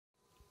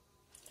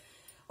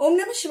Om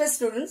Namah Shivaya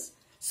students.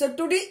 So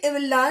today we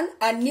will learn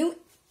a new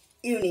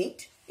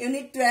unit,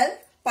 Unit 12,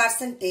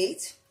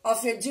 percentage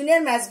of your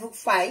Junior Maths Book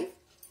 5,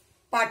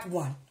 Part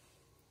 1.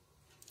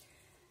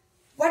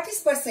 What is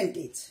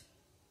percentage?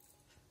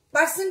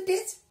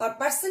 Percentage or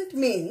percent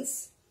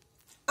means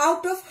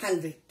out of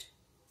 100.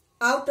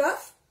 Out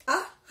of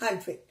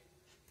 100.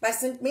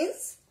 Percent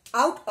means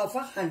out of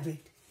 100.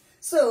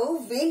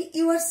 So when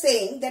you are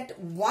saying that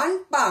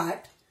one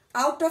part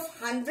out of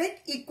 100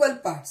 equal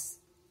parts,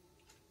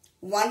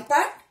 one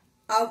part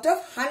out of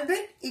 100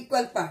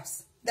 equal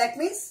parts, that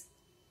means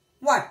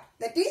what?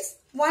 That is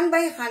 1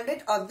 by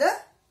 100 of the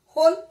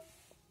whole.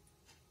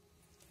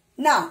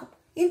 Now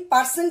in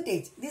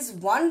percentage, this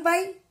 1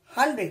 by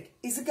 100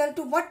 is equal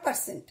to what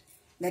percent?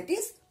 That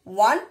is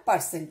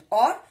 1%,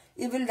 or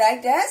you will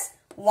write as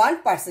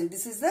 1%.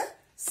 This is the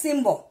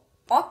symbol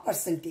of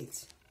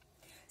percentage.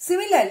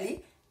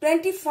 Similarly,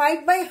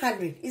 25 by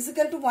 100 is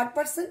equal to what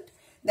percent?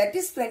 That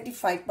is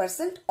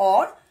 25%,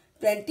 or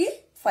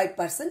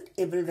 25%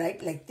 you will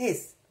write like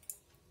this.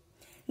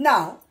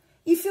 Now,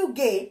 if you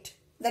get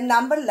the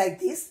number like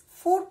this,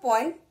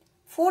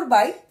 4.4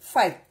 by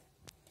 5.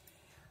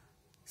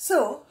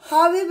 So,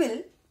 how we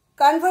will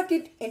convert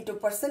it into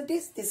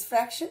percentage, this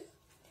fraction?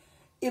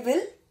 You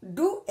will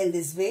do in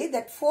this way,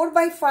 that 4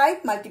 by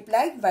 5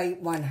 multiplied by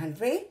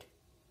 100.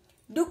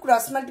 Do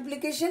cross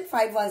multiplication,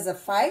 5 ones are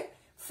 5,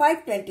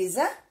 5 20s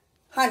are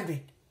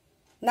 100.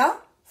 Now,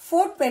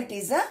 4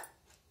 20s are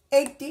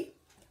 80.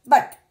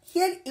 But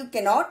here you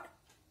cannot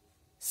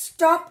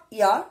stop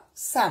your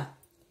sum.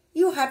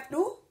 You have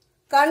to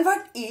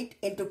convert it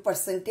into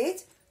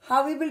percentage.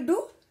 How we will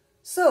do?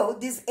 So,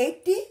 this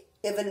 80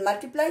 you will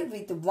multiply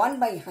with 1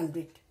 by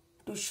 100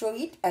 to show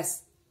it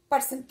as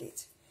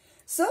percentage.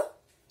 So,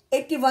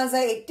 81s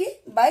are 80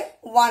 by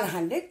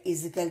 100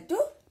 is equal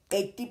to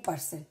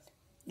 80%.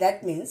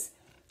 That means,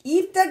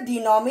 if the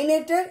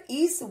denominator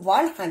is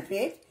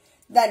 100,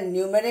 the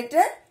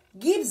numerator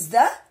gives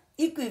the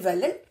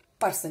equivalent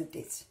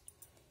percentage.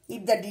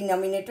 If the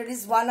denominator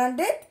is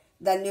 100,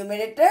 the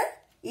numerator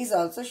is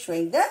also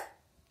showing the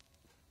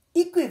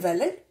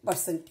equivalent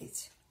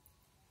percentage.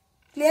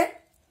 Clear?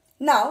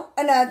 Now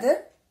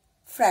another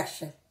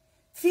fraction.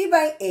 3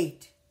 by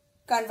 8.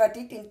 Convert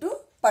it into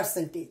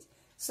percentage.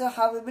 So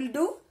how we will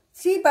do?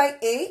 3 by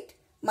 8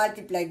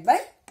 multiplied by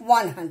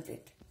 100.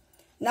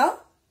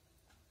 Now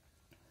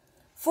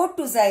 4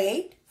 2s are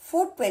 8.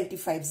 4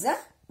 25s are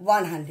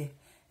 100.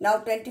 Now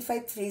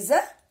 25 3s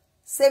are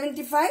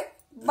 75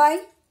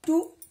 by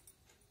 2.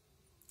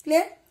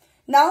 Clear?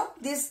 Now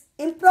this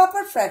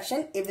improper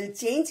fraction it will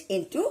change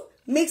into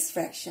mixed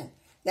fraction.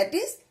 That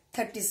is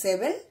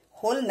 37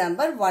 whole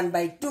number 1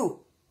 by 2.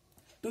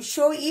 To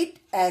show it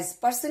as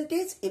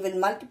percentage, it will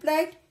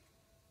multiply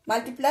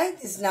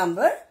this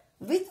number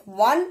with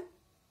 1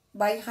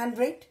 by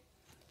 100.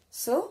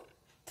 So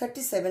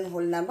 37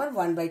 whole number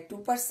 1 by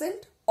 2%,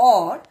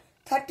 or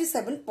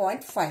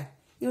 37.5.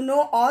 You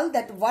know all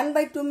that 1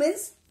 by 2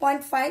 means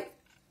 0.5,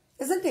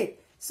 isn't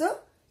it? So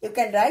you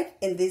can write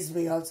in this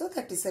way also,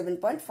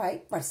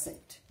 37.5%.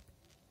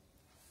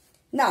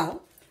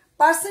 Now,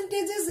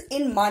 percentages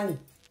in money.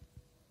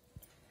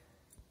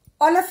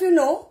 All of you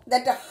know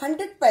that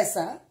 100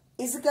 paisa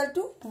is equal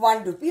to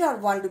 1 rupee, or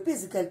 1 rupee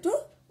is equal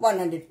to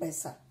 100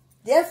 paisa.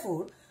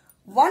 Therefore,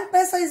 1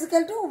 paisa is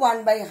equal to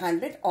 1 by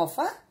 100 of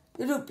a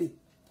rupee.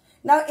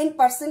 Now, in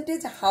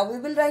percentage, how we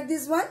will write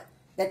this one?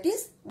 That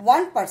is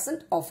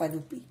 1% of a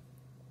rupee.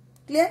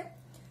 Clear?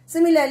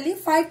 Similarly,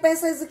 5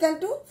 paisa is equal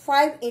to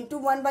 5 into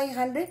 1 by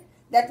 100.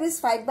 That means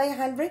 5 by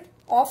 100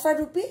 of a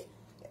rupee,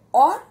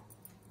 or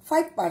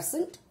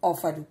 5%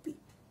 of a rupee.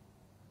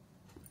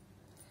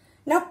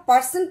 Now,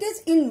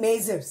 percentage in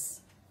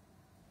measures.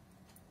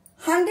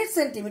 100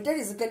 centimeter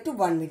is equal to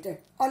 1 meter.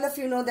 All of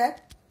you know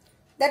that.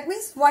 That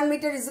means 1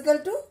 meter is equal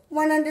to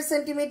 100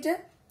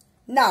 centimeter.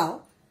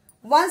 Now,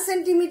 1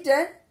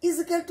 centimeter is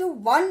equal to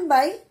 1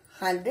 by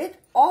 100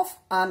 of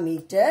a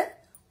meter,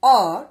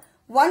 or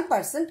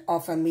 1%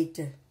 of a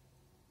meter.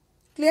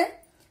 Clear?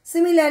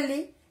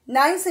 Similarly,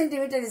 9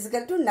 centimeter is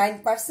equal to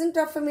 9%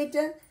 of a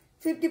meter.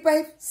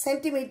 55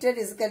 centimeter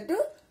is equal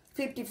to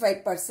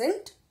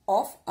 55%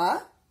 of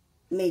a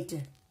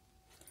meter.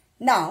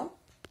 Now,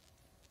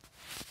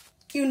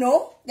 you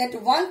know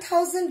that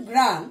 1000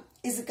 gram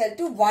is equal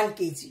to 1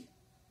 kg.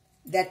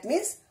 That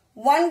means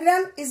 1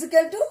 gram is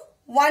equal to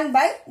 1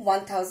 by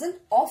 1000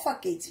 of a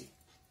kg.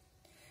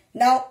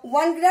 Now,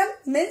 1 gram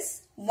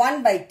means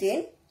 1 by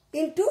 10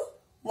 into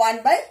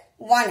 1 by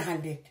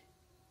 100.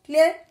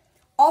 Clear?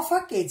 Of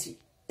a kg.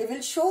 We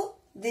will show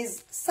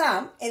this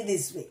sum in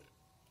this way.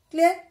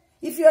 Clear?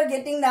 If you are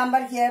getting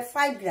number here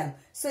 5 gram,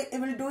 so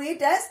you will do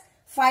it as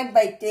 5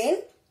 by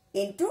 10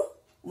 into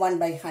 1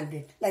 by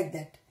 100, like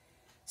that.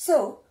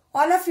 So,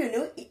 all of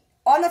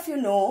you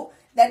know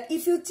that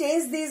if you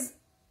change this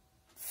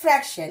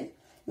fraction,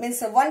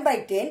 means 1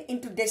 by 10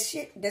 into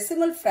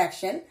decimal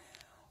fraction,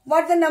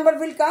 what the number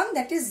will come?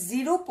 That is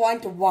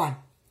 0.1.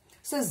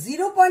 So,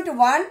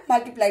 0.1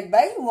 multiplied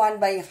by 1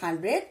 by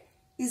 100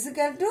 is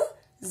equal to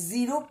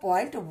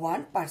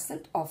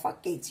 0.1% of a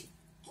kg.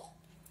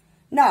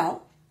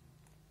 Now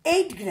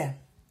 8 gram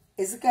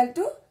is equal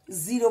to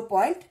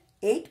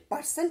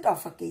 0.8%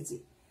 of a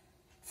kg.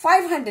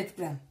 500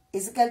 gram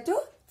is equal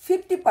to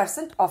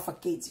 50% of a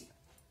kg.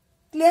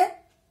 Clear?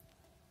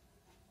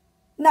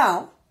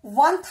 Now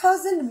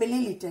 1000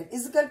 milliliter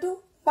is equal to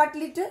what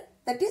liter?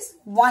 That is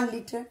 1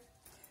 liter.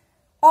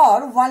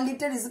 Or 1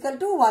 liter is equal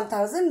to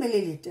 1000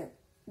 milliliter.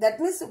 That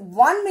means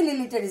 1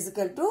 milliliter is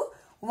equal to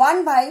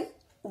 1 by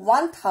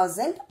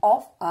 1000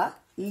 of a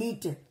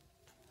liter.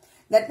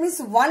 That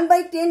means 1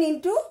 by 10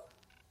 into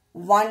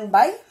 1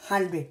 by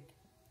 100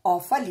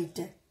 of a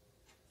liter.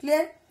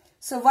 Clear?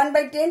 So 1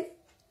 by 10,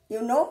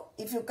 you know,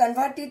 if you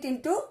convert it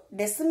into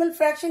decimal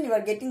fraction, you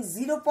are getting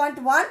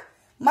 0.1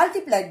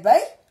 multiplied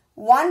by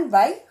 1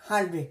 by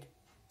 100.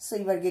 So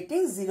you are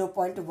getting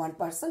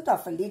 0.1%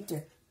 of a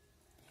liter.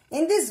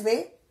 In this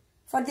way,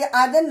 for the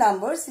other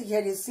numbers,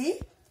 here you see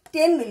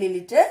 10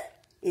 milliliter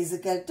is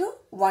equal to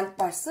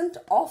 1%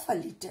 of a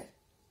liter.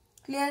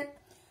 Clear?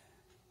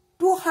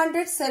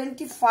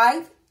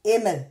 275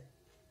 ml.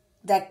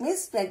 That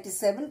means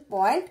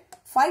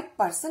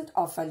 27.5%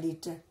 of a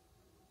liter.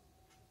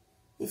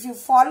 If you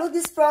follow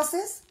this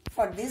process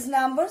for these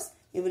numbers,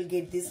 you will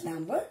get this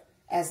number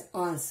as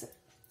answer.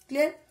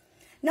 Clear?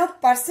 Now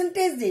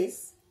percentage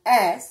this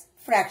as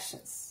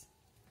fractions.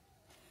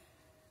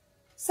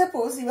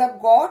 Suppose you have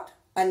got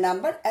a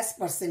number as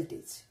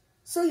percentage.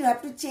 So you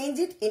have to change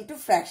it into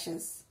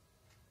fractions.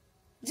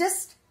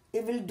 Just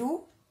you will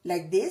do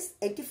like this.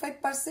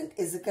 85%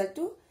 is equal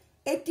to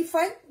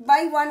 85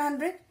 by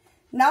 100.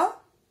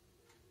 Now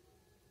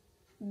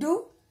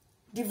do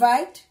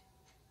divide.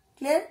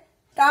 Clear?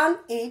 Turn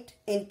it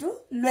into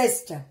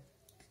lowest term.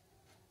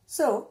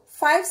 So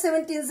 5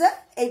 17s are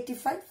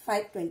 85,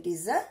 5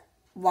 20s are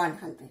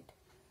 100.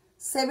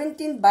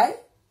 17 by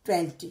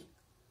 20.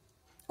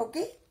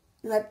 Okay?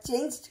 You have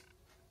changed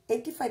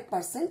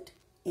 85%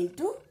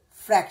 into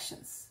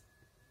fractions.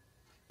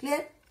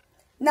 Clear?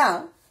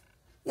 Now,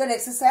 your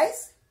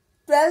exercise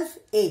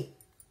 12A.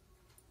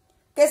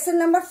 Question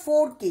number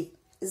 4K,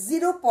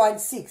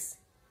 0.6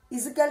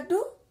 is equal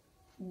to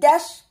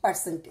dash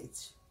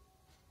percentage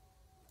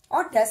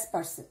or dash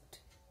percent.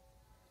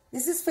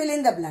 This is fill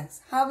in the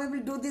blanks. How we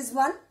will do this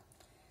one?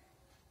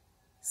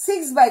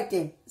 6 by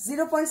 10.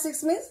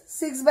 0.6 means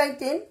 6 by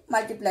 10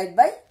 multiplied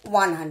by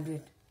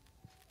 100.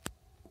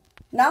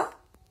 Now,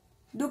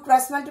 do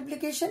cross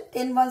multiplication.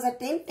 10 ones are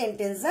 10, 10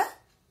 tens are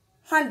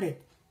 100.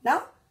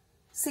 Now,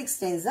 6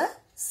 tens are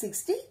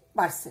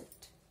 60%.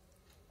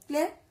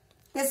 Clear?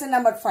 Question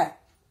number 5.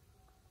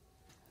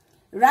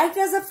 Write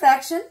as a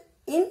fraction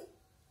in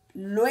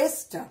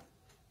lowest term.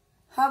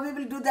 How we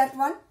will do that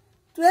one?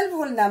 12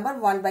 whole number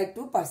 1 by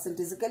 2%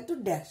 is equal to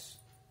dash.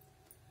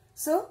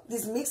 So,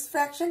 this mixed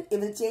fraction, it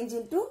will change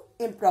into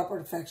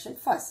improper fraction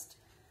first.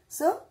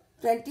 So,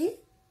 12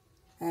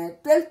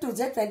 to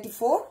the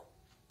 24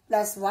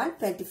 plus 1,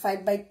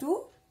 25 by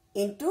 2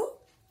 into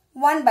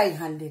 1 by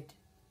 100.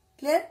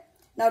 Clear?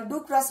 Now,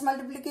 do cross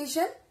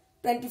multiplication.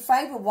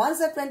 25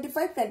 ones are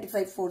 25,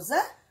 25 fours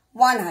are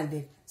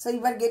 100. So,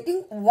 you are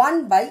getting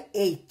 1 by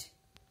 8.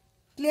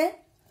 Clear?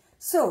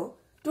 So,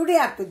 today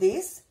after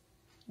this,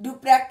 do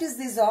practice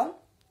this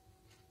all.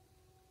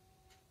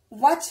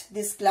 Watch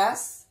this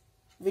class,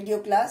 video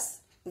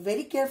class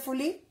very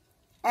carefully,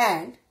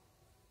 and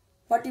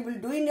what you will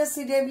do in your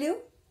CW,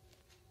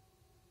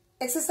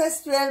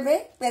 exercise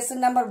 12A,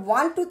 question number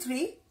 1 to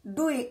 3,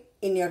 do it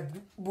in your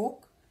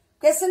book.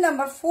 Question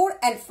number 4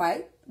 and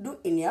 5, do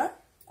in your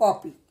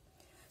copy.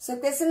 So,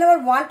 question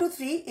number 1 to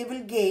 3, you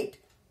will get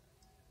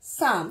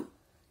sum.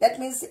 That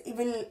means you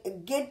will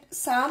get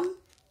sum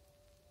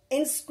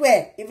in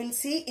square. You will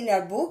see in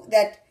your book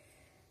that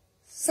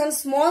some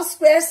small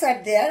squares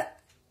are there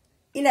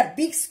in a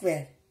big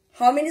square.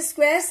 How many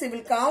squares? You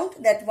will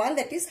count that one,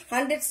 that is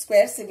 100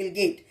 squares you will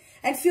get.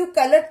 And few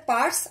colored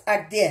parts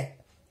are there.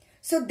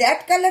 So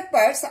that colored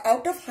parts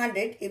out of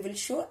 100 you will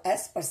show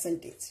as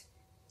percentage.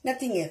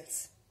 Nothing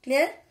else.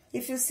 Clear?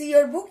 If you see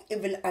your book, you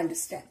will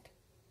understand.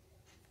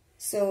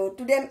 So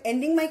today I am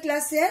ending my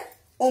class here.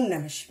 Om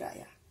Namah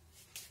Shivaya.